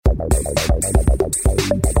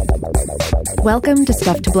Welcome to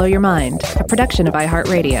Stuff to Blow Your Mind, a production of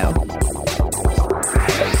iHeartRadio.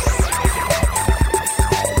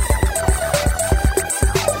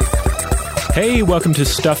 Hey, welcome to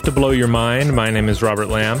Stuff to Blow Your Mind. My name is Robert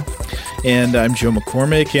Lamb. And I'm Joe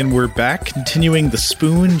McCormick, and we're back continuing the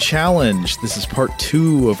Spoon Challenge. This is part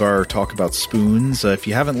 2 of our talk about spoons. If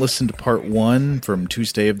you haven't listened to part 1 from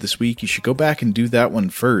Tuesday of this week, you should go back and do that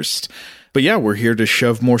one first. But yeah, we're here to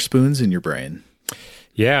shove more spoons in your brain.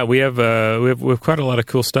 Yeah, we have quite a lot of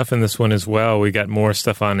cool stuff in this one as well. We got more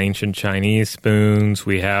stuff on ancient Chinese spoons.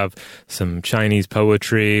 We have some Chinese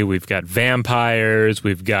poetry. We've got vampires.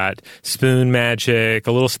 We've got spoon magic,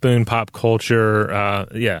 a little spoon pop culture.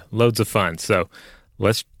 Yeah, loads of fun. So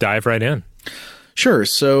let's dive right in. Sure.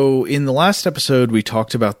 So in the last episode, we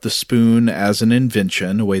talked about the spoon as an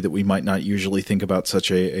invention, a way that we might not usually think about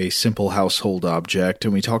such a simple household object.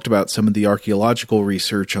 And we talked about some of the archaeological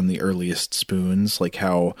research on the earliest spoons, like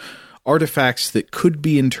how artifacts that could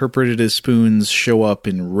be interpreted as spoons show up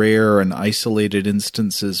in rare and isolated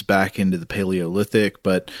instances back into the Paleolithic,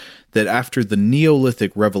 but that after the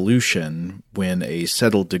Neolithic Revolution, when a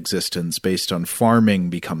settled existence based on farming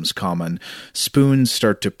becomes common, spoons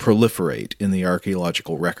start to proliferate in the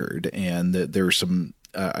archaeological record. And there are some,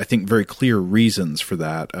 I think, very clear reasons for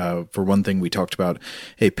that. For one thing, we talked about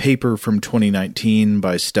a paper from 2019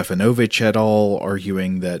 by Stefanovic et al.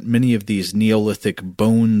 Arguing that many of these Neolithic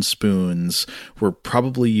bone spoons were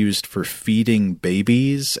probably used for feeding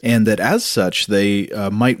babies, and that as such, they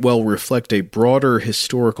might well reflect a broader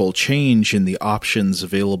historical change in the options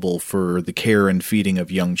available for the care and feeding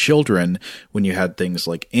of young children when you had things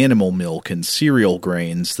like animal milk and cereal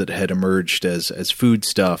grains that had emerged as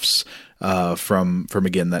foodstuffs from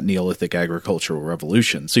again, that Neolithic agricultural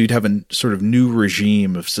revolution. So you'd have a sort of new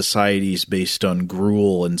regime of societies based on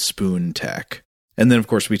gruel and spoon tech. And then, of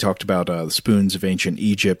course, we talked about the spoons of ancient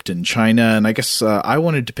Egypt and China. And I guess I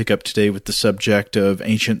wanted to pick up today with the subject of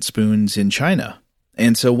ancient spoons in China.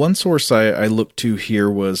 And so one source I looked to here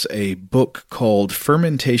was a book called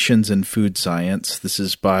Fermentations in Food Science. This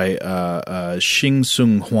is by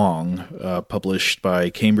Xing-Sung Huang, published by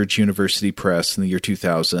Cambridge University Press in the year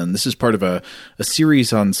 2000. This is part of a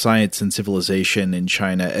series on science and civilization in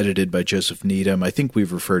China, edited by Joseph Needham. I think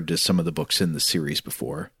we've referred to some of the books in the series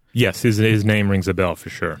before. Yes, his name rings a bell for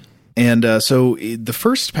sure. And so the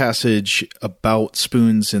first passage about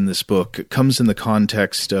spoons in this book comes in the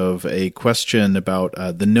context of a question about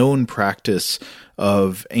the known practice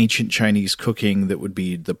of ancient Chinese cooking that would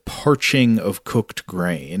be the parching of cooked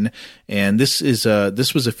grain. And this was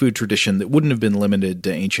a food tradition that wouldn't have been limited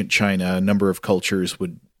to ancient China. A number of cultures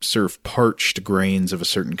would serve parched grains of a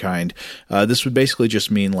certain kind. This would basically just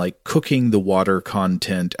mean like cooking the water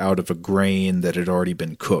content out of a grain that had already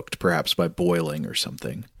been cooked, perhaps by boiling or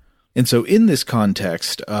something. And so in this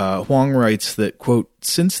context, Huang writes that, quote,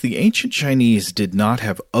 since the ancient Chinese did not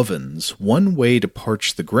have ovens, one way to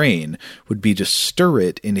parch the grain would be to stir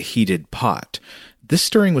it in a heated pot. This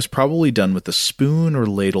stirring was probably done with a spoon or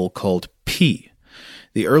ladle called pi.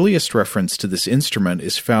 The earliest reference to this instrument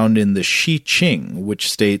is found in the Shi Qing, which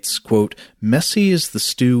states, quote, messy is the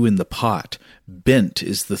stew in the pot, bent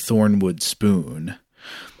is the thornwood spoon.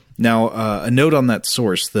 Now, a note on that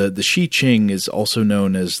source, the Shi Qing is also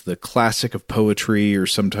known as the Classic of Poetry or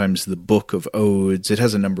sometimes the Book of Odes. It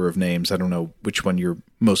has a number of names. I don't know which one you're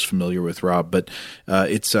most familiar with, Rob, but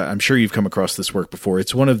it's I'm sure you've come across this work before.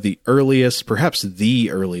 It's one of the earliest, perhaps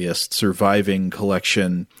the earliest, surviving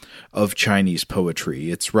collection of Chinese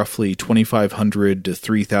poetry. It's roughly 2,500 to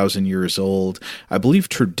 3,000 years old. I believe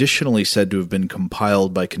traditionally said to have been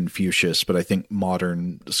compiled by Confucius, but I think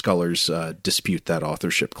modern scholars dispute that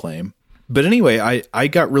authorship claim. But anyway, I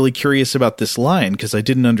got really curious about this line because I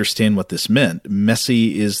didn't understand what this meant.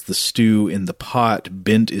 Messy is the stew in the pot,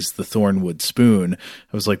 bent is the thornwood spoon.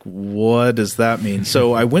 I was like, what does that mean?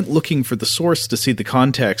 So I went looking for the source to see the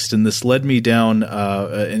context, and this led me down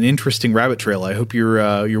an interesting rabbit trail. I hope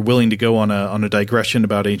you're willing to go on a digression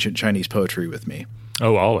about ancient Chinese poetry with me.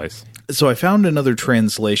 Oh, always. So I found another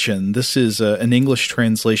translation. This is an English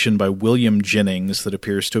translation by William Jennings that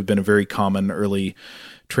appears to have been a very common early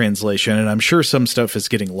translation, and I'm sure some stuff is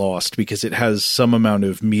getting lost because it has some amount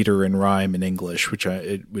of meter and rhyme in English, which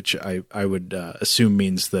I would assume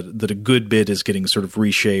means that a good bit is getting sort of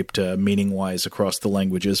reshaped meaning-wise across the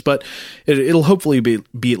languages, but it'll hopefully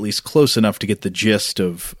be at least close enough to get the gist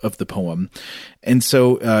of the poem. And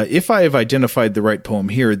so if I have identified the right poem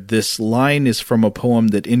here, this line is from a poem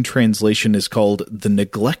that in translation is called The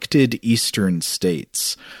Neglected Eastern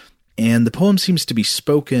States. And the poem seems to be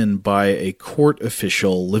spoken by a court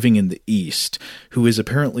official living in the East who is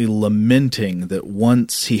apparently lamenting that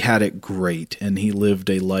once he had it great and he lived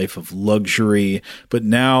a life of luxury, but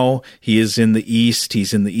now he is in the East,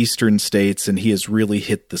 he's in the eastern states, and he has really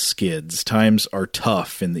hit the skids. Times are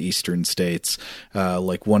tough in the eastern states.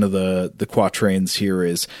 Like one of the quatrains here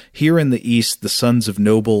is, "Here in the East the sons of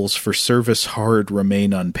nobles for service hard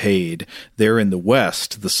remain unpaid. There in the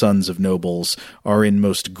West the sons of nobles are in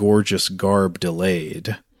most gorgeous garb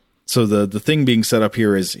delayed." So the thing being set up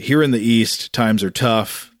here is, here in the East, times are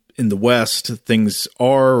tough. In the West, things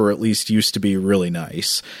are, or at least used to be, really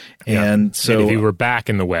nice. Yeah. And so, and if he were back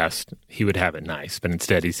in the West, he would have it nice. But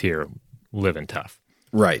instead, he's here living tough.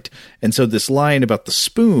 Right. And so this line about the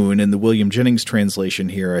spoon in the William Jennings translation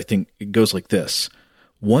here, I think it goes like this.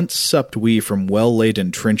 "Once supped we from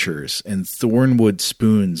well-laden trenchers, and thornwood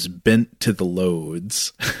spoons bent to the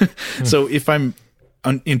loads." So if I'm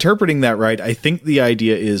interpreting that right, I think the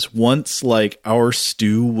idea is once like our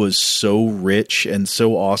stew was so rich and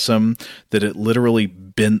so awesome that it literally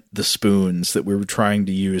bent the spoons that we were trying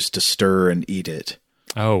to use to stir and eat it.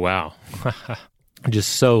 Oh, wow. Just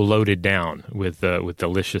so loaded down with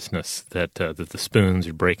deliciousness that the spoons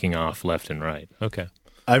are breaking off left and right. Okay.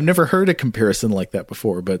 I've never heard a comparison like that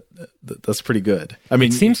before, but that's pretty good. I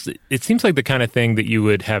mean, it seems like the kind of thing that you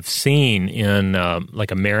would have seen in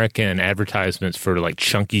like American advertisements for like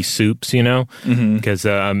chunky soups, you know, because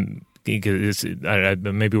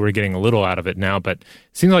maybe we're getting a little out of it now, but it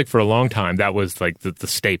seems like for a long time that was like the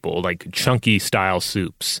staple, like chunky style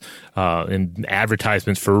soups and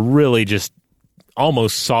advertisements for really just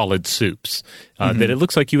almost solid soups that it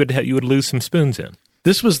looks like you would lose some spoons in.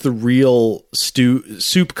 This was the real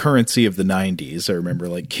soup currency of the 90s. I remember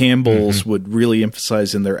like Campbell's would really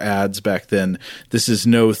emphasize in their ads back then, this is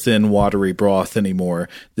no thin, watery broth anymore.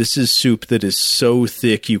 This is soup that is so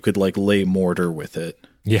thick you could like lay mortar with it.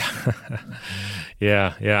 Yeah.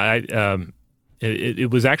 yeah. It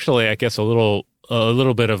was actually, I guess, a little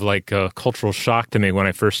bit of like a cultural shock to me when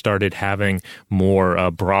I first started having more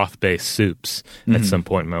broth-based soups at some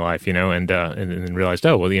point in my life, you know, and realized,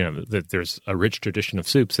 oh, well, you know, that there's a rich tradition of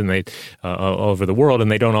soups and they all over the world,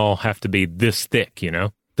 and they don't all have to be this thick, you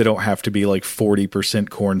know. They don't have to be like 40%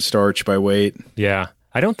 cornstarch by weight. Yeah.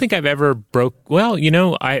 I don't think I've ever well, you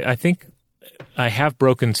know, I think I have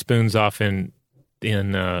broken spoons off in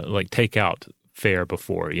like takeout fare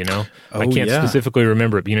before, you know. I can't specifically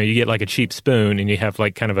remember it, but, you know, you get like a cheap spoon and you have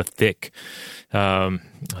like kind of a thick potato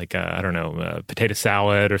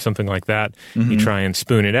salad or something like that. You try and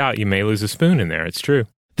spoon it out, you may lose a spoon in there. It's true.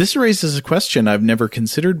 This raises a question I've never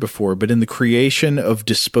considered before, but in the creation of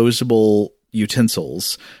disposable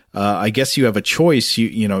utensils, I guess you have a choice,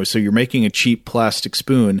 you know, so you're making a cheap plastic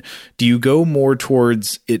spoon. Do you go more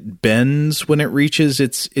towards it bends when it reaches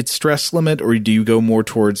its stress limit, or do you go more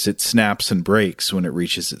towards it snaps and breaks when it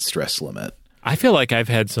reaches its stress limit? I feel like I've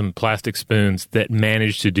had some plastic spoons that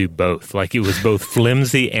managed to do both. Like it was both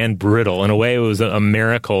flimsy and brittle. In a way, it was a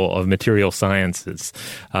miracle of material sciences.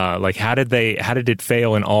 Like how did it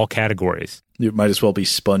fail in all categories? It might as well be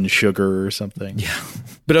spun sugar or something. Yeah.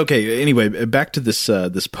 But okay, anyway, back to this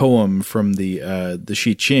poem from the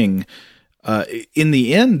Shi Qing. In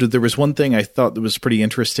the end, there was one thing I thought that was pretty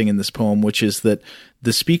interesting in this poem, which is that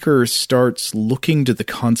the speaker starts looking to the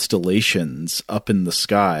constellations up in the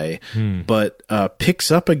sky, but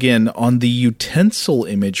picks up again on the utensil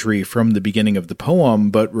imagery from the beginning of the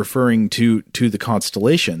poem, but referring to the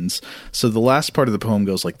constellations. So the last part of the poem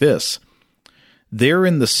goes like this. There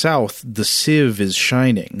in the south the sieve is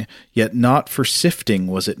shining, yet not for sifting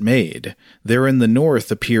was it made. There in the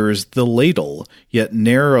north appears the ladle, yet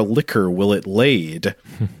ne'er a liquor will it lade.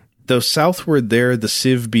 Though southward there the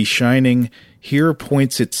sieve be shining, here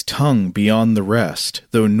points its tongue beyond the rest.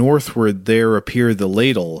 Though northward there appear the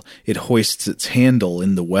ladle, it hoists its handle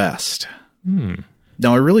in the west.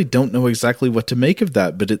 Now, I really don't know exactly what to make of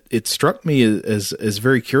that, but it struck me as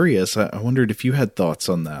very curious. I wondered if you had thoughts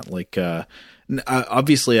on that. Like,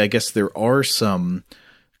 obviously, I guess there are some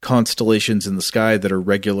constellations in the sky that are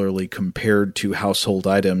regularly compared to household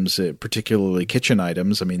items, particularly kitchen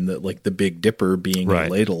items. I mean, like the Big Dipper being a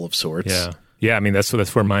ladle of sorts. Yeah. I mean, that's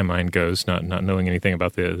where my mind goes. Not knowing anything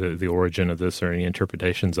about the origin of this or any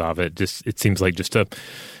interpretations of it. Just it seems like just a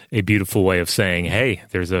beautiful way of saying, hey,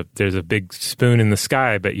 there's a big spoon in the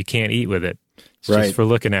sky, but you can't eat with it. It's just for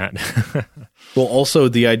looking at. Well, also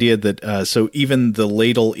the idea that so even the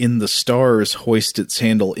ladle in the stars hoist its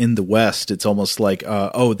handle in the west. It's almost like,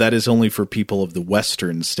 that is only for people of the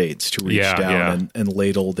western states to reach down and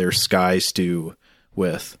ladle their sky stew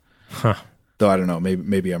with. Huh. Though I don't know,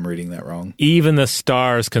 maybe I'm reading that wrong. Even the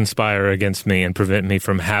stars conspire against me and prevent me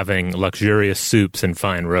from having luxurious soups and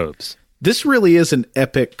fine robes. This really is an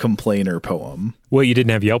epic complainer poem. Well, you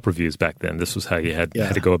didn't have Yelp reviews back then. This was how you had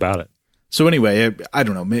to go about it. So anyway, I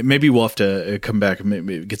don't know. Maybe we'll have to come back and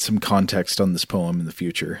maybe get some context on this poem in the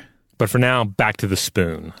future. But for now, back to the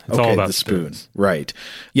spoon. It's all about the spoon. Right.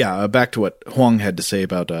 Yeah, back to what Huang had to say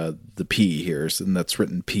about the P here, and that's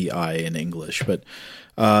written P-I in English. But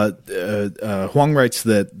Huang writes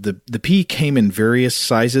that the P came in various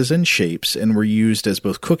sizes and shapes and were used as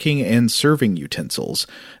both cooking and serving utensils.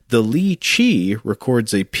 The Li Qi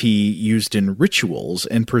records a P used in rituals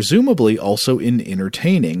and presumably also in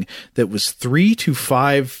entertaining that was 3 to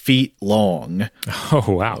 5 feet long. Oh,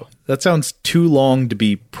 wow. That sounds too long to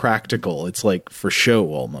be practical. It's like for show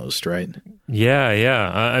almost, right?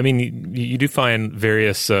 Yeah. I mean, you do find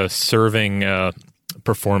various serving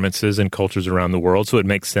performances in cultures around the world, so it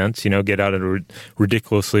makes sense, get out a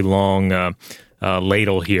ridiculously long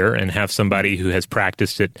ladle here and have somebody who has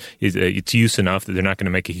practiced its use enough that they're not going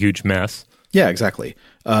to make a huge mess. Yeah, exactly.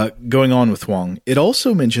 Going on with Huang, it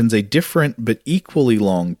also mentions a different but equally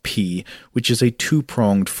long P, which is a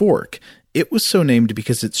two-pronged fork. It was so named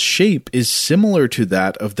because its shape is similar to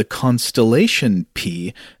that of the constellation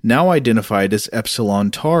P, now identified as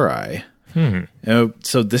Epsilon Tauri.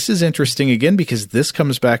 So this is interesting again because this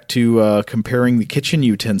comes back to comparing the kitchen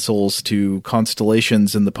utensils to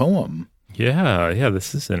constellations in the poem. Yeah,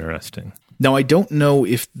 this is interesting. Now, I don't know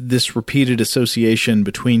if this repeated association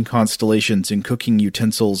between constellations and cooking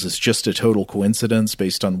utensils is just a total coincidence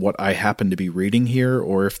based on what I happen to be reading here,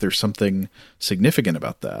 or if there's something significant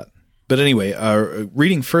about that. But anyway,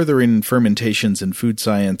 reading further in Fermentations and Food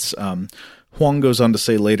Science, Huang goes on to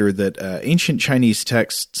say later that ancient Chinese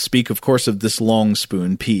texts speak, of course, of this long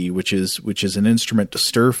spoon, P, which is an instrument to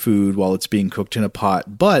stir food while it's being cooked in a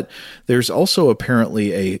pot. But there's also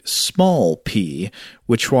apparently a small P,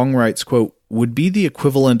 which Huang writes, quote, would be the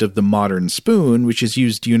equivalent of the modern spoon, which is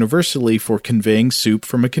used universally for conveying soup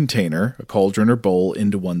from a container, a cauldron or bowl,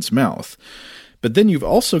 into one's mouth. But then you've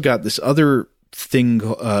also got this other thing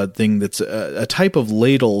that's a type of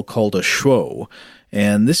ladle called a shuo,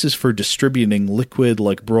 and this is for distributing liquid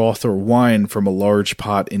like broth or wine from a large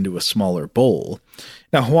pot into a smaller bowl.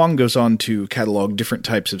 Now, Huang goes on to catalog different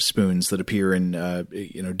types of spoons that appear in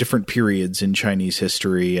different periods in Chinese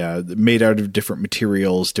history, made out of different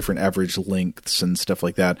materials, different average lengths, and stuff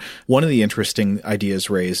like that. One of the interesting ideas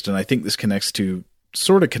raised, and I think this connects to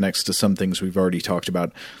some things we've already talked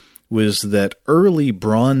about, was that early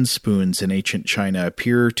bronze spoons in ancient China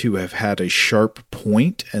appear to have had a sharp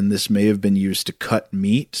point, and this may have been used to cut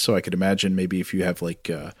meat. So I could imagine maybe if you have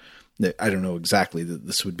I don't know exactly that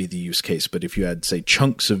this would be the use case, but if you had, say,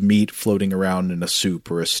 chunks of meat floating around in a soup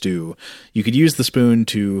or a stew, you could use the spoon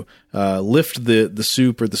to lift the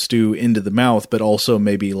soup or the stew into the mouth, but also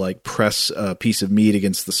maybe like press a piece of meat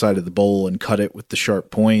against the side of the bowl and cut it with the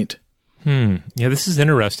sharp point. Yeah, this is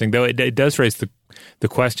interesting, though. It does raise the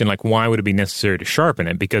question, like, why would it be necessary to sharpen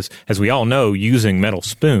it? Because, as we all know, using metal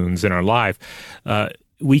spoons in our life,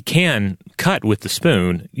 we can cut with the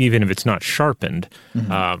spoon, even if it's not sharpened.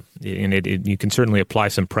 Mm-hmm. And you can certainly apply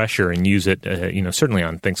some pressure and use it, certainly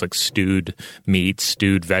on things like stewed meats,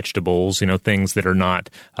 stewed vegetables, things that are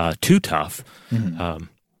not too tough. Mm-hmm.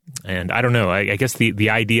 And I don't know. I guess the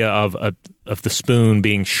idea of the spoon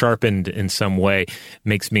being sharpened in some way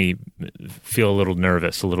makes me feel a little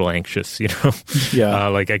nervous, a little anxious. Yeah.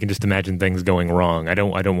 Like I can just imagine things going wrong. I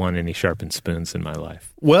don't want any sharpened spoons in my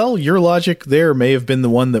life. Well, your logic there may have been the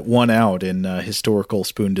one that won out in historical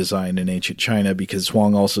spoon design in ancient China, because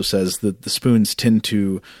Huang also says that the spoons tend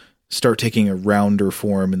to start taking a rounder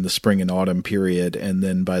form in the spring and autumn period, and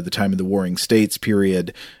then by the time of the Warring States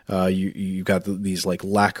period, you got these like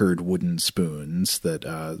lacquered wooden spoons that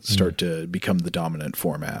start to become the dominant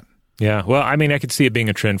format. Yeah, well, I mean, I could see it being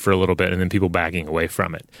a trend for a little bit, and then people backing away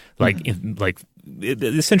from it.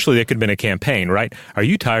 Essentially, there could have been a campaign, right? Are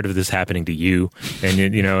you tired of this happening to you? And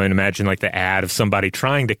and imagine like the ad of somebody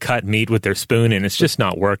trying to cut meat with their spoon, and it's just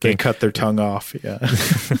not working. They cut their tongue off. Yeah.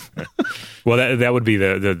 Well, that would be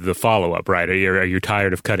the follow up, right? Are you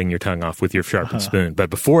tired of cutting your tongue off with your sharpened spoon? But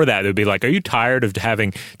before that, it would be like, are you tired of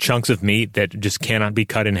having chunks of meat that just cannot be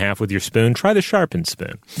cut in half with your spoon? Try the sharpened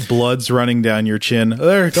spoon. Blood's running down your chin.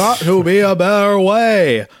 There got to be a better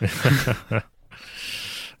way.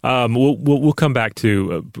 We'll come back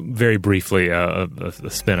to very briefly a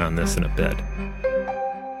spin on this in a bit.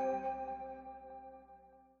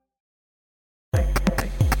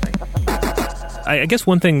 I guess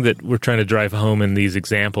one thing that we're trying to drive home in these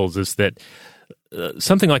examples is that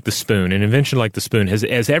something like the spoon, an invention like the spoon,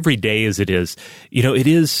 as everyday as it is, it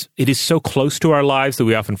is so close to our lives that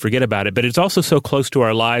we often forget about it, but it's also so close to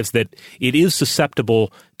our lives that it is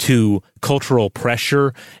susceptible to cultural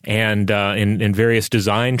pressure and in various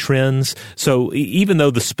design trends. So even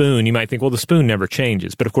though the spoon, you might think, well, the spoon never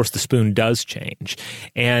changes, but of course the spoon does change.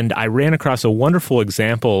 And I ran across a wonderful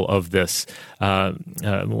example of this,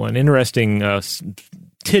 one interesting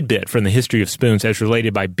tidbit from the history of spoons as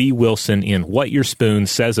related by B. Wilson in What Your Spoon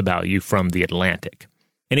Says About You from The Atlantic.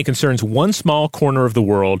 And it concerns one small corner of the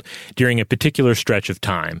world during a particular stretch of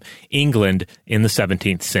time, England in the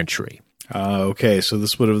 17th century. Okay, so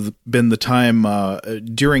this would have been the time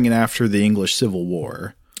during and after the English Civil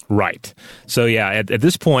War. Right. So yeah, at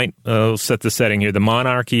this point, I'll set the setting here. The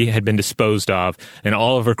monarchy had been disposed of, and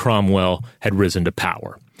Oliver Cromwell had risen to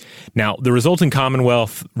power. Now, the resulting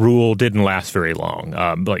Commonwealth rule didn't last very long.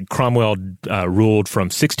 Cromwell ruled from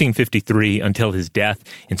 1653 until his death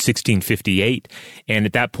in 1658, and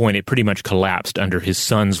at that point, it pretty much collapsed under his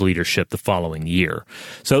son's leadership the following year.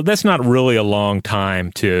 So that's not really a long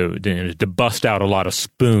time to bust out a lot of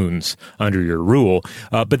spoons under your rule,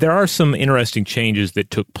 but there are some interesting changes that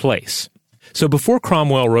took place. So before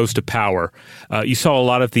Cromwell rose to power, you saw a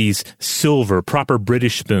lot of these silver, proper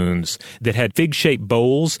British spoons that had fig-shaped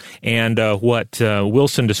bowls and what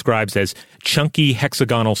Wilson describes as chunky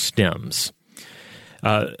hexagonal stems.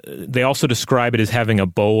 They also describe it as having a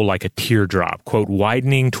bowl like a teardrop, quote,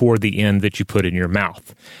 widening toward the end that you put in your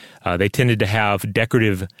mouth. They tended to have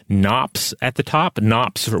decorative knops at the top.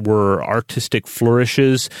 Knops were artistic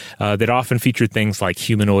flourishes that often featured things like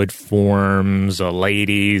humanoid forms,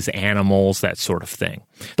 ladies, animals, that sort of thing.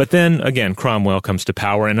 But then, again, Cromwell comes to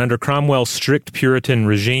power, and under Cromwell's strict Puritan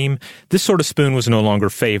regime, this sort of spoon was no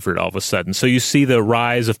longer favored all of a sudden. So you see the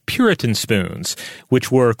rise of Puritan spoons,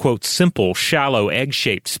 which were, quote, simple, shallow,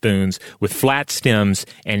 egg-shaped spoons with flat stems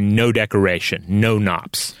and no decoration, no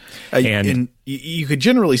knops. And you could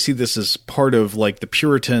generally see this as part of like the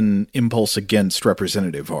Puritan impulse against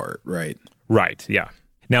representative art, right? Right, yeah.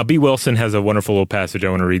 Now, B. Wilson has a wonderful little passage. I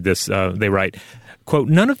want to read this. They write, quote,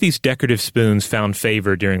 none of these decorative spoons found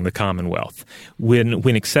favor during the Commonwealth.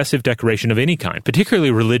 When excessive decoration of any kind,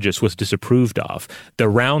 particularly religious, was disapproved of, the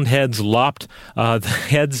Roundheads lopped the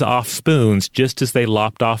heads off spoons just as they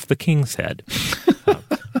lopped off the king's head.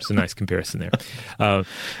 It's a nice comparison there.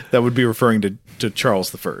 That would be referring to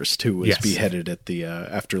Charles I, who was Yes. beheaded at the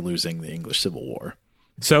after losing the English Civil War.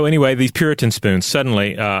 So anyway, these Puritan spoons,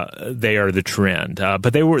 suddenly they are the trend.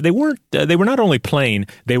 But they were not only plain,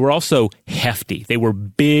 they were also hefty. They were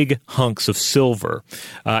big hunks of silver.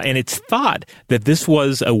 And it's thought that this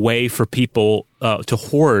was a way for people to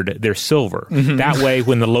hoard their silver. Mm-hmm. That way,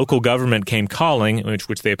 when the local government came calling,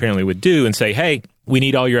 which they apparently would do, and say, hey, we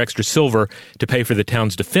need all your extra silver to pay for the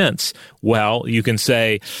town's defense. Well, you can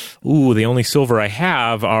say, ooh, the only silver I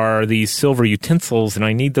have are these silver utensils, and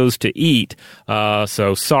I need those to eat.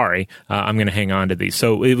 So sorry, I'm going to hang on to these.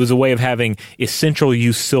 So it was a way of having essential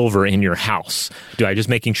use silver in your house. Just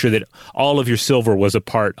making sure that all of your silver was a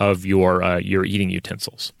part of your eating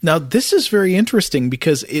utensils. Now, this is very interesting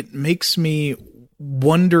because it makes me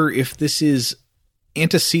wonder if this is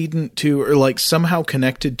antecedent to or like somehow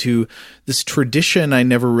connected to this tradition I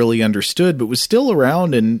never really understood, but was still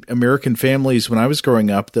around in American families when I was growing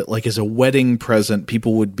up, that like as a wedding present,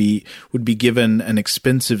 people would be given an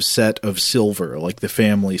expensive set of silver, like the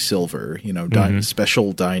family silver,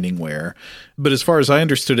 special dining ware. But as far as I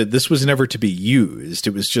understood it, this was never to be used.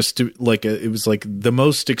 It was just it was like the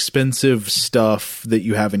most expensive stuff that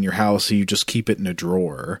you have in your house. So you just keep it in a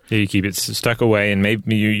drawer. Yeah, you keep it stuck away, and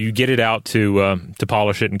maybe you get it out to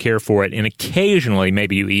polish it and care for it. And occasionally,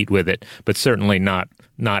 maybe you eat with it, but certainly not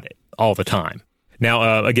all the time.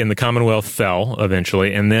 Now, again, the Commonwealth fell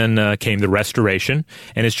eventually, and then came the Restoration.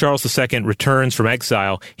 And as Charles II returns from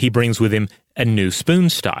exile, he brings with him a new spoon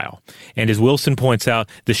style. And as Wilson points out,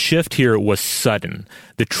 the shift here was sudden.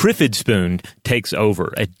 The Triffid spoon takes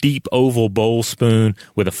over, a deep oval bowl spoon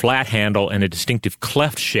with a flat handle and a distinctive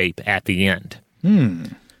cleft shape at the end.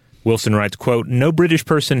 Wilson writes, quote, no British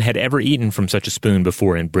person had ever eaten from such a spoon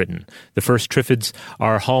before in Britain. The first Triffids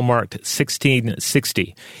are hallmarked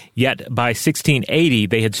 1660. Yet by 1680,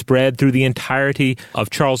 they had spread through the entirety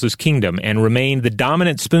of Charles's kingdom and remained the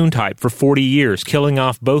dominant spoon type for 40 years, killing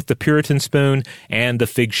off both the Puritan spoon and the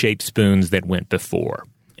fig-shaped spoons that went before.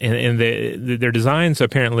 And their designs,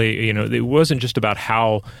 apparently, it wasn't just about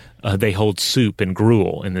how they hold soup and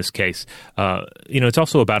gruel in this case. It's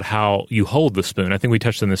also about how you hold the spoon. I think we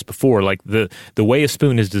touched on this before. Like the way a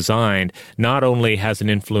spoon is designed not only has an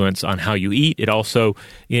influence on how you eat, it also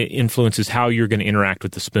influences how you're going to interact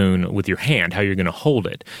with the spoon with your hand, how you're going to hold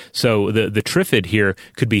it. So the trifid here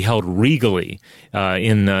could be held regally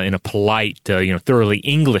in a polite, thoroughly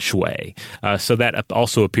English way. So that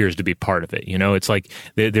also appears to be part of it. It's like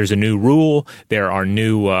there's a new rule. There are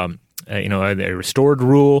new a restored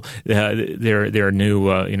rule. There are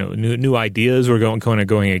new ideas. We're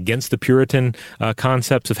going against the Puritan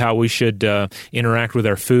concepts of how we should interact with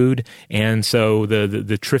our food, and so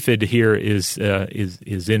the trifid here is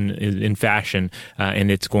in fashion,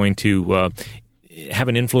 and it's going to have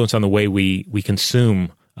an influence on the way we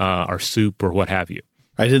consume our soup or what have you.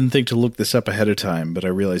 I didn't think to look this up ahead of time, but I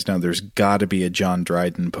realize now there's got to be a John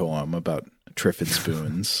Dryden poem about trifid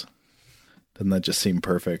spoons. Doesn't that just seem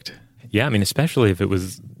perfect? Yeah, I mean, especially if it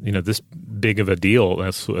was, this big of a deal,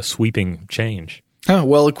 a sweeping change. Oh,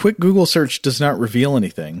 well, a quick Google search does not reveal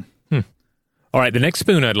anything. All right, the next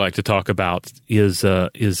spoon I'd like to talk about is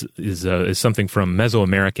something from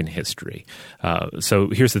Mesoamerican history. So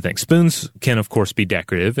here's the thing. Spoons can, of course, be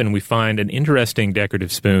decorative, and we find an interesting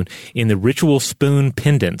decorative spoon in the ritual spoon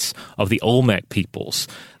pendants of the Olmec peoples.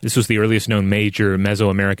 This was the earliest known major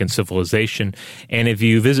Mesoamerican civilization, and if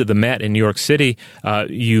you visit the Met in New York City,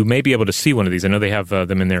 you may be able to see one of these. I know they have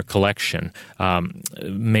them in their collection,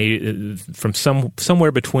 made from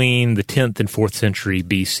somewhere between the 10th and 4th century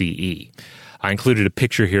BCE. I included a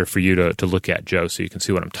picture here for you to look at, Joe, so you can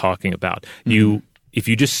see what I'm talking about. Mm-hmm. If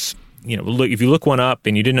you look one up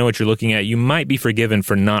and you didn't know what you're looking at, you might be forgiven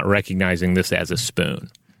for not recognizing this as a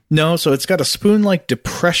spoon. No, so it's got a spoon-like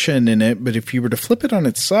depression in it, but if you were to flip it on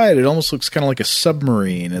its side, it almost looks kind of like a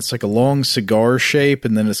submarine. It's like a long cigar shape,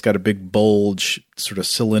 and then it's got a big bulge, sort of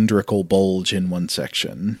cylindrical bulge in one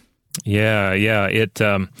section. Yeah.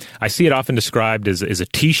 I see it often described as a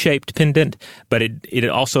T-shaped pendant, but it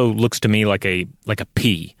also looks to me like a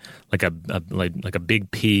P, like a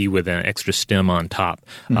big P with an extra stem on top.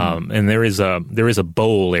 Mm-hmm. And there is a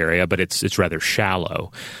bowl area, but it's rather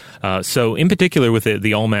shallow. So in particular with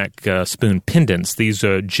the Olmec spoon pendants, these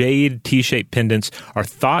jade T-shaped pendants are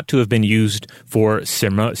thought to have been used for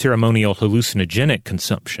ceremonial hallucinogenic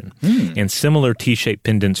consumption. And similar T-shaped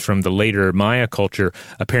pendants from the later Maya culture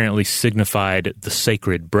apparently signified the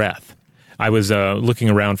sacred breath. I was looking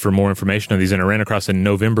around for more information on these, and I ran across a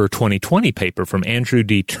November 2020 paper from Andrew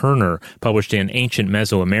D. Turner, published in Ancient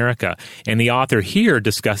Mesoamerica. And the author here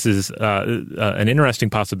discusses an interesting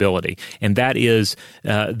possibility, and that is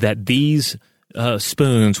that these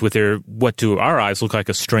spoons, with their what to our eyes look like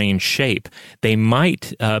a strange shape, they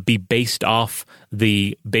might be based off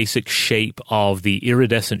the basic shape of the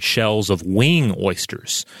iridescent shells of wing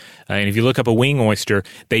oysters. And if you look up a wing oyster,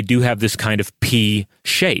 they do have this kind of P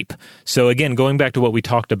shape. So again, going back to what we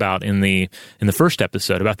talked about in the first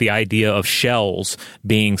episode about the idea of shells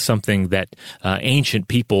being something that ancient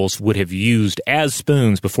peoples would have used as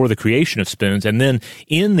spoons before the creation of spoons, and then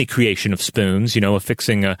in the creation of spoons,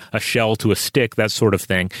 affixing a shell to a stick, that sort of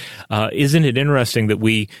thing. Isn't it interesting that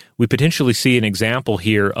we potentially see an example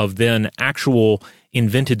here of then actual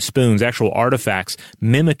invented spoons, actual artifacts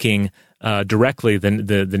mimicking directly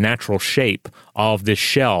the natural shape of this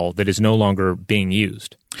shell that is no longer being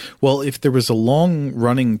used? Well, if there was a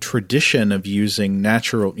long-running tradition of using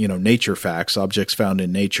nature facts, objects found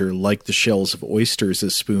in nature, like the shells of oysters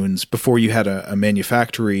as spoons, before you had a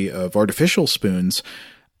manufactory of artificial spoons,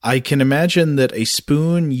 I can imagine that a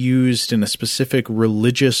spoon used in a specific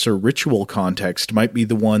religious or ritual context might be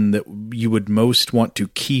the one that you would most want to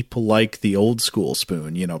keep like the old school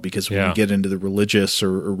spoon, because when we get into the religious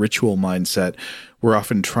or ritual mindset, we're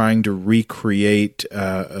often trying to recreate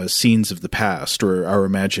scenes of the past or our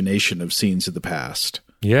imagination of scenes of the past.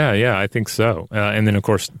 Yeah, I think so. And then, of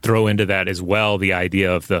course, throw into that as well the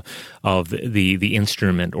idea of the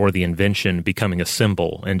instrument or the invention becoming a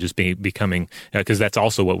symbol and just becoming, because that's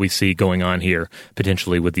also what we see going on here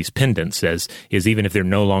potentially with these pendants, is even if they're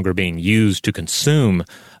no longer being used to consume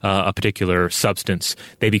a particular substance,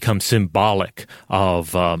 they become symbolic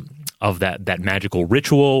of that magical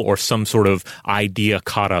ritual or some sort of idea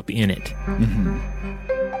caught up in it. Mm-hmm.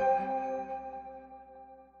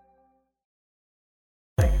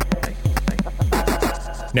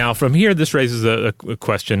 Now, from here, this raises a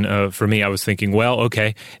question for me. I was thinking, well,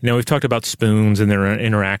 okay, now we've talked about spoons and their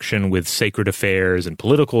interaction with sacred affairs and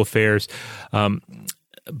political affairs,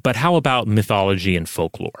 but how about mythology and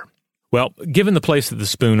folklore? Well, given the place that the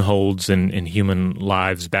spoon holds in human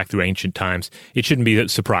lives back through ancient times, it shouldn't be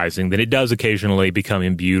surprising that it does occasionally become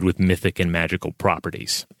imbued with mythic and magical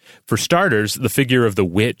properties. For starters, the figure of the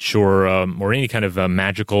witch or any kind of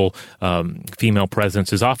magical female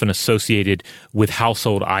presence is often associated with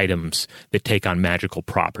household items that take on magical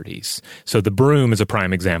properties. So the broom is a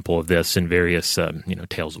prime example of this in various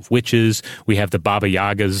tales of witches. We have the Baba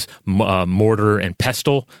Yaga's mortar and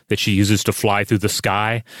pestle that she uses to fly through the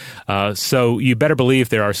sky. So you better believe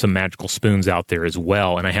there are some magical spoons out there as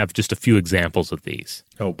well, and I have just a few examples of these.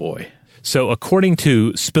 Oh, boy. So according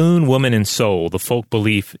to Spoon, Woman, and Soul, the folk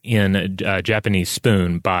belief in Japanese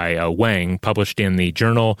spoon by Wang, published in the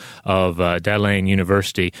Journal of Dalian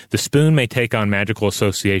University, the spoon may take on magical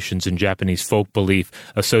associations in Japanese folk belief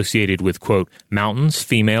associated with, quote, mountains,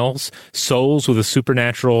 females, souls with a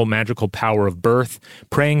supernatural magical power of birth,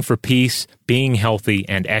 praying for peace, being healthy,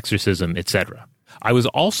 and exorcism, etc. I was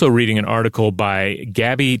also reading an article by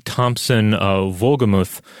Gabby Thompson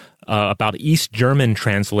Volgemuth about East German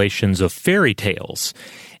translations of fairy tales.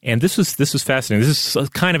 And this was fascinating. This is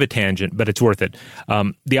kind of a tangent, but it's worth it.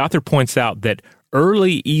 The author points out that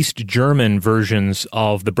early East German versions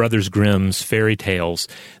of the Brothers Grimm's fairy tales,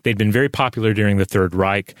 they'd been very popular during the Third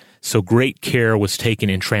Reich, so great care was taken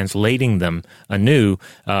in translating them anew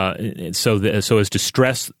so as to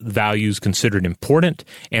stress values considered important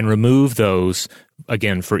and remove those,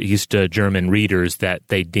 again, for East German readers that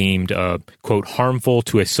they deemed, quote, harmful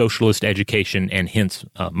to a socialist education and hence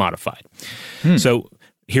modified. So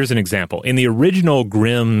here's an example. In the original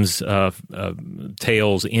Grimm's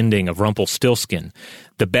tales ending of Rumpelstiltskin,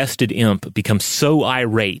 the bested imp becomes so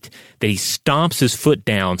irate that he stomps his foot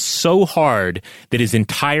down so hard that his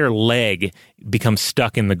entire leg becomes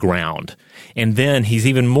stuck in the ground. And then he's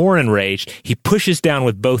even more enraged. He pushes down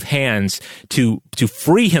with both hands to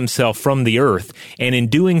free himself from the earth, and in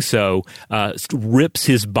doing so, rips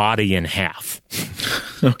his body in half.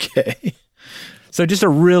 Okay. So just a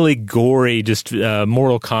really gory, just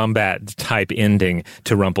Mortal Kombat type ending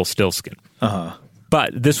to Rumpelstiltskin. Uh-huh.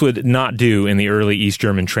 But this would not do in the early East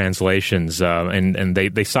German translations, and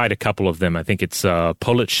they cite a couple of them. I think it's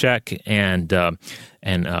Politschek and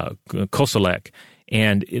Koselleck.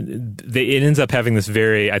 And it ends up having this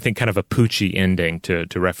very, I think, kind of a Poochie ending to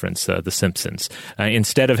reference The Simpsons.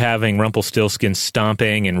 Instead of having Rumpelstiltskin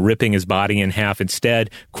stomping and ripping his body in half, instead,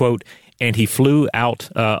 quote, and he flew out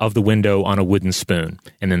of the window on a wooden spoon.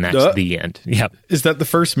 And then that's the end. Yep. Is that the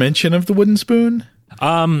first mention of the wooden spoon?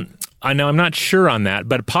 I know, I'm not sure on that,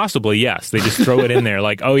 but possibly, yes. They just throw it in there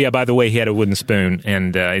like, oh, yeah, by the way, he had a wooden spoon,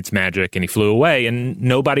 and it's magic, and he flew away, and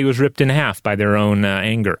nobody was ripped in half by their own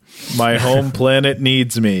anger. My home planet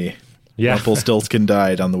needs me. Yeah. Rumpelstiltskin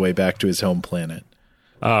died on the way back to his home planet.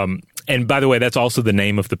 And by the way, that's also the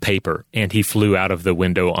name of the paper, and he flew out of the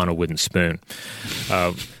window on a wooden spoon.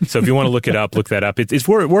 So if you want to look it up, look that up. It's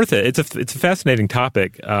worth it. It's a fascinating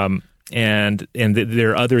topic. And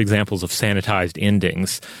there are other examples of sanitized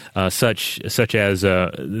endings, such as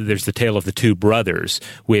there's the tale of the two brothers,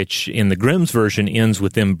 which in the Grimm's version ends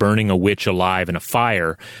with them burning a witch alive in a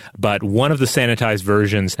fire. But one of the sanitized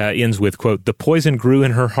versions ends with, quote, the poison grew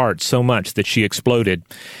in her heart so much that she exploded.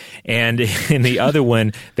 And in the other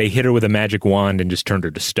one, they hit her with a magic wand and just turned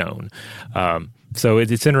her to stone. So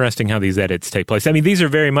it's interesting how these edits take place. I mean, these are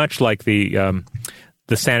very much like the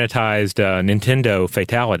sanitized Nintendo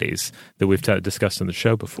fatalities that we've discussed on the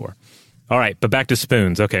show before. All right, but back to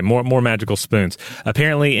spoons. Okay, more magical spoons.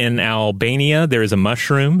 Apparently in Albania, there is a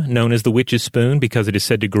mushroom known as the witch's spoon because it is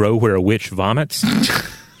said to grow where a witch vomits.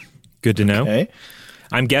 Good to know. Okay.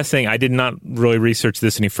 I'm guessing, I did not really research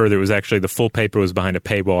this any further. It was actually, the full paper was behind a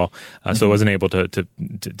paywall, so I wasn't able to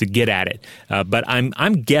get at it. But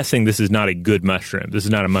I'm guessing this is not a good mushroom. This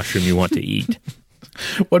is not a mushroom you want to eat.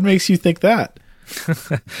 What makes you think that?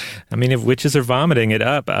 I mean, if witches are vomiting it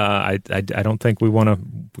up, I don't think we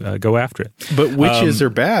want to go after it. But witches are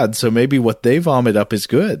bad, so maybe what they vomit up is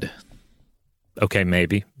good. Okay,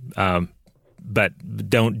 maybe. But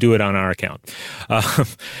don't do it on our account.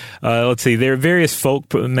 Let's see. There are various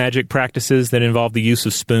folk magic practices that involve the use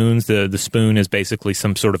of spoons. The spoon is basically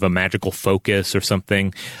some sort of a magical focus or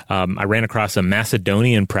something. I ran across a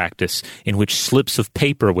Macedonian practice in which slips of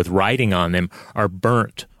paper with writing on them are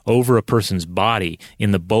burnt over a person's body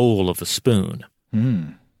in the bowl of a spoon.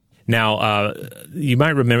 Now, you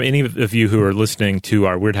might remember, any of you who are listening to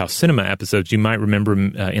our Weird House Cinema episodes, you might remember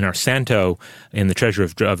in our Santo, in the Treasure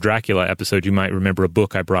of Dracula episode, you might remember a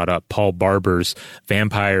book I brought up, Paul Barber's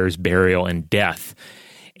Vampires, Burial, and Death.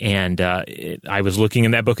 And I was looking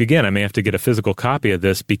in that book again. I may have to get a physical copy of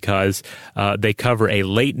this because they cover a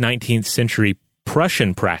late 19th century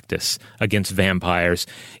Prussian practice against vampires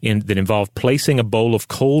that involved placing a bowl of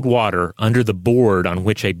cold water under the board on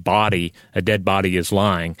which a dead body is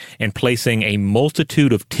lying, and placing a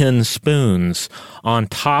multitude of tin spoons on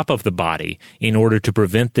top of the body in order to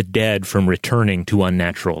prevent the dead from returning to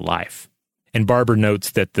unnatural life. And Barber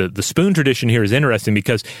notes that the spoon tradition here is interesting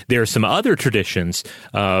because there are some other traditions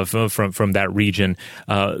from that region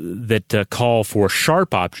that call for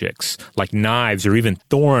sharp objects like knives or even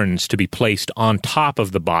thorns to be placed on top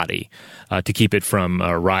of the body to keep it from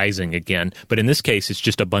rising again. But in this case, it's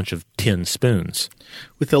just a bunch of tin spoons.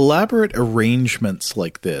 With elaborate arrangements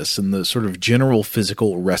like this and the sort of general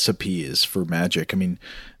physical recipes for magic, I mean,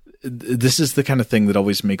 this is the kind of thing that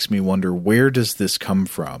always makes me wonder, where does this come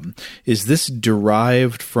from? Is this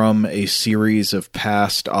derived from a series of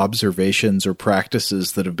past observations or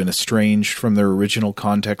practices that have been estranged from their original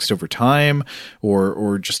context over time,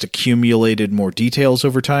 or just accumulated more details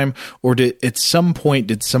over time? Or at some point,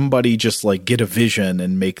 did somebody just like get a vision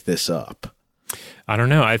and make this up? I don't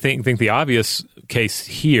know. I think the obvious case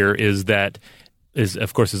here is that,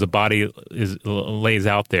 of course, as a body lays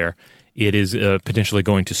out there, it is potentially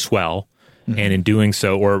going to swell, and in doing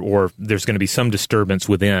so, or there's going to be some disturbance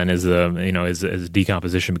within as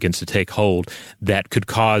decomposition begins to take hold that could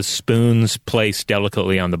cause spoons placed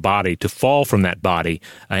delicately on the body to fall from that body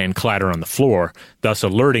and clatter on the floor, thus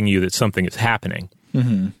alerting you that something is happening.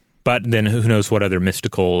 Mm-hmm. But then who knows what other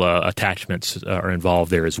mystical attachments are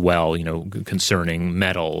involved there as well, concerning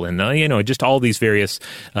metal and, just all these various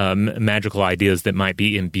magical ideas that might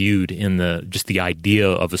be imbued in the idea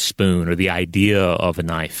of a spoon or the idea of a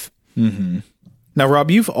knife. Mm-hmm. Now,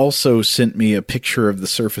 Rob, you've also sent me a picture of the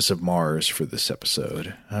surface of Mars for this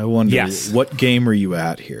episode. I wonder, What game are you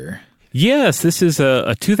at here? Yes, this is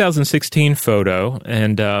a 2016 photo,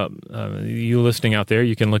 and you listening out there,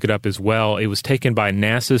 you can look it up as well. It was taken by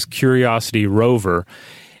NASA's Curiosity rover,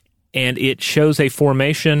 and it shows a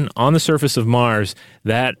formation on the surface of Mars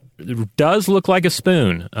that does look like a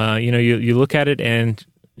spoon. You look at it, and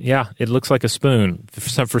it looks like a spoon.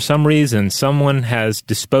 For some reason, someone has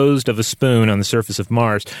disposed of a spoon on the surface of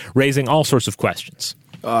Mars, raising all sorts of questions.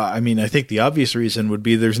 I think the obvious reason would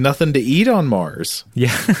be there's nothing to eat on Mars.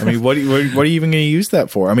 Yeah. What are you even going to use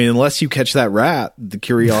that for? Unless you catch that rat the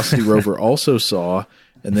Curiosity rover also saw,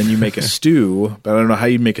 and then you make a stew. But I don't know how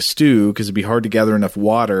you'd make a stew because it'd be hard to gather enough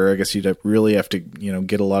water. I guess you'd really have to,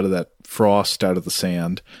 get a lot of that frost out of the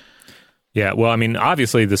sand. Yeah, well,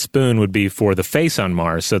 obviously the spoon would be for the face on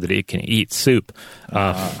Mars so that it can eat soup.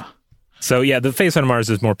 So, the face on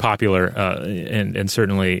Mars is more popular and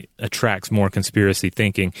certainly attracts more conspiracy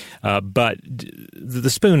thinking. But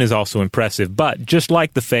the spoon is also impressive. But just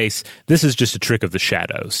like the face, this is just a trick of the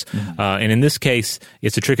shadows. Mm-hmm. And in this case,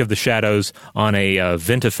 it's a trick of the shadows on a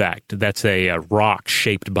ventifact. That's a rock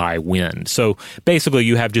shaped by wind. So basically,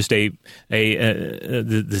 you have just this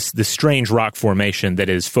strange rock formation that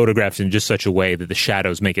is photographed in just such a way that the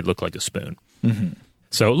shadows make it look like a spoon. Mm-hmm.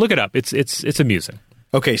 So look it up. It's amusing.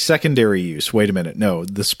 Okay, secondary use. Wait a minute. No,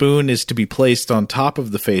 the spoon is to be placed on top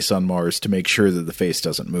of the face on Mars to make sure that the face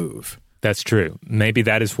doesn't move. That's true. Maybe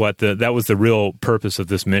that is that was the real purpose of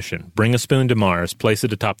this mission. Bring a spoon to Mars, place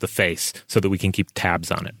it atop the face so that we can keep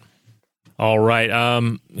tabs on it. All right.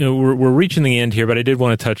 We're reaching the end here, but I did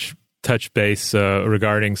want to touch base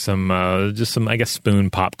regarding some I guess, spoon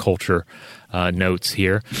pop culture notes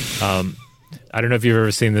here. I don't know if you've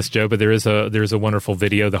ever seen this, Joe, but there is a wonderful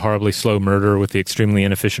video, The Horribly Slow Murder with the Extremely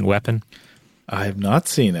Inefficient Weapon. I have not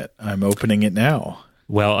seen it. I'm opening it now.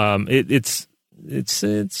 Well, it's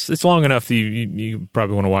long enough that you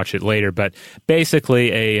probably want to watch it later. But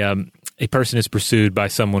basically, a person is pursued by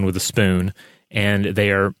someone with a spoon, and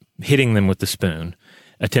they are hitting them with the spoon,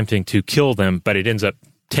 attempting to kill them, but it ends up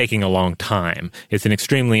taking a long time. It's an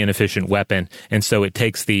extremely inefficient weapon, and so it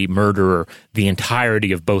takes the murderer the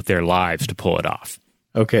entirety of both their lives to pull it off.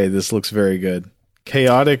 Okay, this looks very good.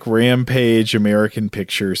 Chaotic Rampage American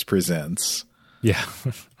Pictures presents. Yeah.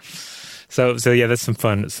 So that's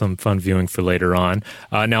some fun viewing for later on.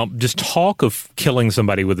 Now, just talk of killing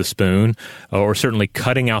somebody with a spoon, or certainly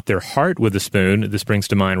cutting out their heart with a spoon. This brings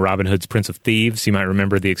to mind Robin Hood's Prince of Thieves. You might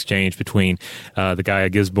remember the exchange between the guy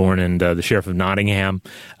at Gisborne and the Sheriff of Nottingham,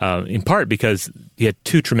 in part because you had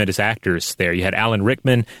two tremendous actors there. You had Alan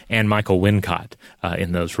Rickman and Michael Wincott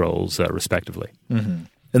in those roles, respectively. Mm-hmm.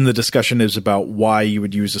 And the discussion is about why you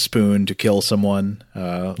would use a spoon to kill someone.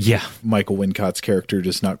 Michael Wincott's character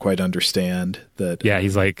does not quite understand that. Yeah,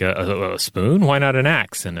 he's like, a spoon? Why not an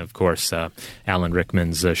axe? And of course, Alan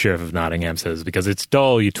Rickman's Sheriff of Nottingham says, because it's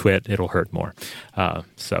dull, you twit, it'll hurt more.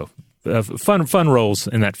 Fun roles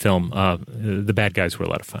in that film. The bad guys were a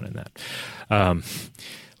lot of fun in that.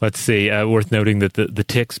 Let's see. Worth noting that the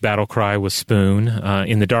Tick's battle cry was spoon.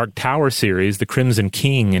 In the Dark Tower series, the Crimson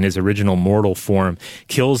King, in his original mortal form,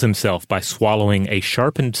 kills himself by swallowing a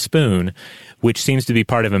sharpened spoon, which seems to be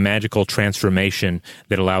part of a magical transformation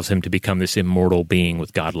that allows him to become this immortal being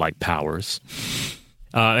with godlike powers.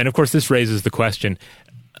 And of course, this raises the question: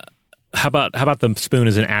 How about the spoon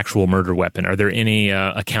as an actual murder weapon? Are there any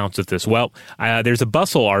accounts of this? Well, there's a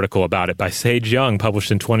Bustle article about it by Sage Young,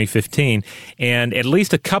 published in 2015, and at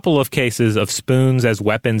least a couple of cases of spoons as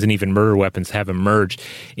weapons and even murder weapons have emerged.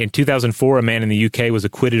 In 2004, a man in the UK was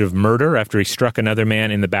acquitted of murder after he struck another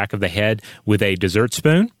man in the back of the head with a dessert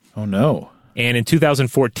spoon. Oh, no. And in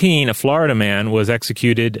 2014, a Florida man was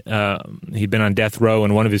executed. He'd been on death row,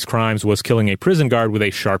 and one of his crimes was killing a prison guard with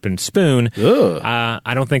a sharpened spoon.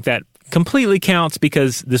 I don't think that completely counts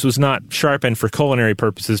because this was not sharpened for culinary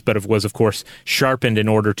purposes, but it was, of course, sharpened in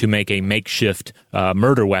order to make a makeshift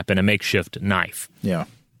murder weapon, a makeshift knife. Yeah.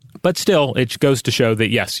 But still, it goes to show that,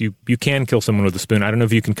 yes, you can kill someone with a spoon. I don't know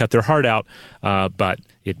if you can cut their heart out, but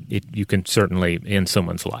you can certainly end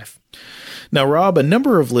someone's life. Now, Rob, a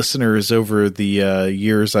number of listeners over the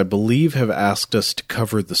years, I believe, have asked us to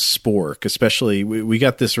cover the spork. Especially, we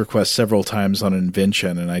got this request several times on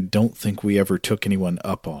Invention, and I don't think we ever took anyone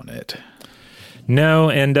up on it. No,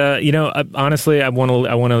 and honestly, I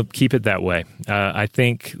want to keep it that way. I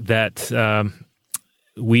think that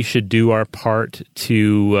we should do our part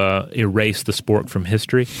to erase the spork from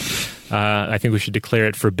history. I think we should declare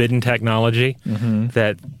it forbidden technology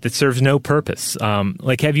that serves no purpose.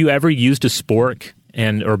 Have you ever used a spork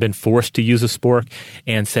or been forced to use a spork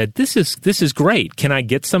and said, "This is great. Can I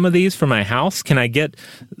get some of these for my house? Can I get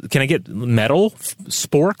metal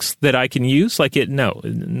sporks that I can use?" No,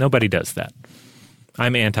 nobody does that.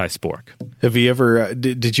 I'm anti-spork. Have you ever?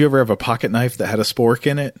 Did you ever have a pocket knife that had a spork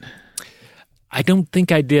in it? I don't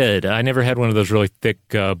think I did. I never had one of those really thick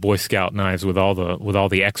Boy Scout knives with all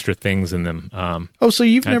the extra things in them. So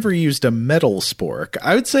you've never used a metal spork?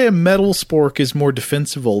 I would say a metal spork is more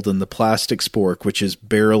defensible than the plastic spork, which is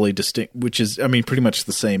barely distinct. Which is, pretty much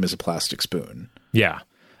the same as a plastic spoon. Yeah.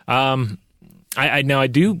 We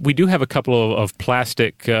do have a couple of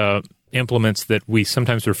plastic implements that we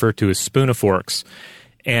sometimes refer to as spooniforks,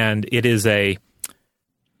 and it is a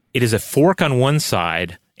fork on one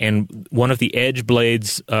side. And one of the edge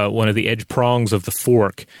blades, one of the edge prongs of the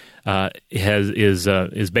fork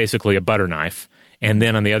is basically a butter knife. And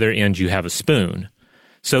then on the other end, you have a spoon.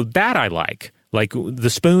 So that I like. Like, the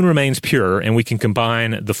spoon remains pure, and we can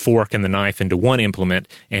combine the fork and the knife into one implement,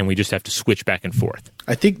 and we just have to switch back and forth.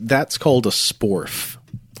 I think that's called a sporf.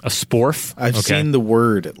 A sporf? I've seen the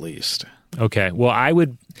word, at least. Okay. Well,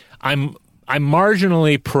 I'm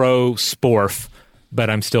marginally pro-sporf, but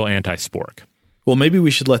I'm still anti-spork. Well, maybe we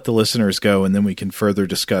should let the listeners go, and then we can further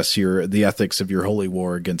discuss the ethics of your holy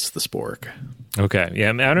war against the spork. Okay. Yeah,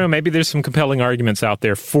 I don't know. Maybe there's some compelling arguments out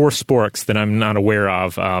there for sporks that I'm not aware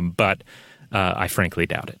of, but I frankly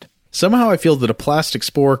doubt it. Somehow I feel that a plastic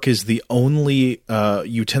spork is the only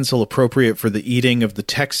utensil appropriate for the eating of the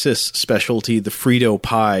Texas specialty, the Frito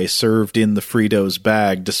pie, served in the Fritos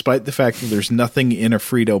bag, despite the fact that there's nothing in a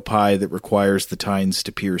Frito pie that requires the tines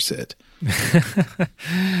to pierce it.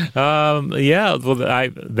 Yeah, well,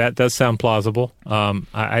 that does sound plausible.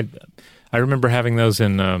 I remember having those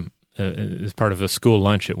as part of a school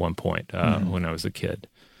lunch at one point when I was a kid,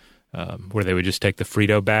 where they would just take the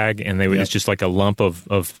Frito bag and it's just like a lump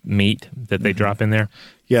of meat that they drop in there.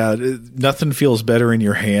 Yeah, nothing feels better in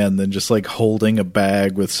your hand than just like holding a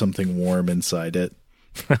bag with something warm inside it.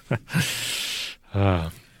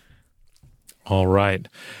 All right.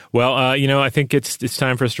 Well, I think it's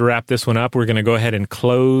time for us to wrap this one up. We're going to go ahead and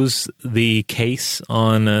close the case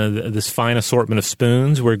on this fine assortment of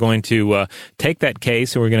spoons. We're going to take that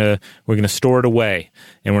case and we're going to store it away,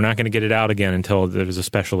 and we're not going to get it out again until there's a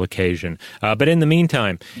special occasion. But in the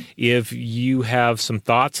meantime, if you have some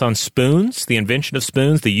thoughts on spoons, the invention of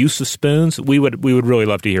spoons, the use of spoons, we would really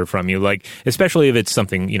love to hear from you. Like, especially if it's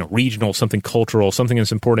something regional, something cultural, something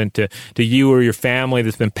that's important to you or your family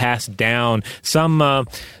that's been passed down.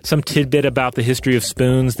 Some tidbit about the history of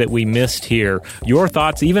spoons that we missed here. Your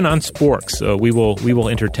thoughts, even on sporks, we will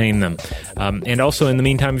entertain them. And also, in the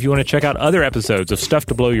meantime, if you want to check out other episodes of Stuff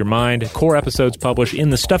to Blow Your Mind, core episodes published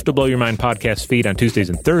in the Stuff to Blow Your Mind podcast feed on Tuesdays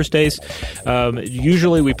and Thursdays.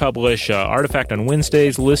 Usually we publish Artifact on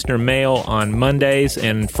Wednesdays, Listener Mail on Mondays,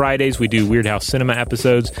 and Fridays we do Weird House Cinema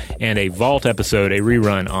episodes, and a Vault episode, a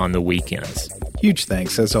rerun on the weekends. Huge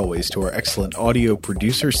thanks, as always, to our excellent audio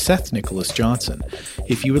producer, Seth Nicholas Johnson.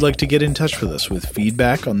 If you would like to get in touch with us with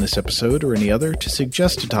feedback on this episode or any other, to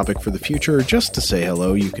suggest a topic for the future, or just to say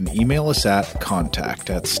hello, you can email us at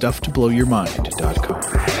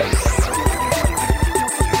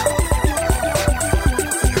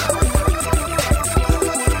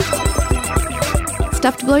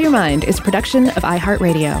Stuff to Blow Your Mind is a production of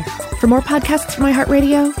iHeartRadio. For more podcasts from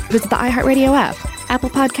iHeartRadio, visit the iHeartRadio app, Apple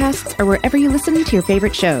Podcasts, or wherever you listen to your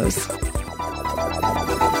favorite shows.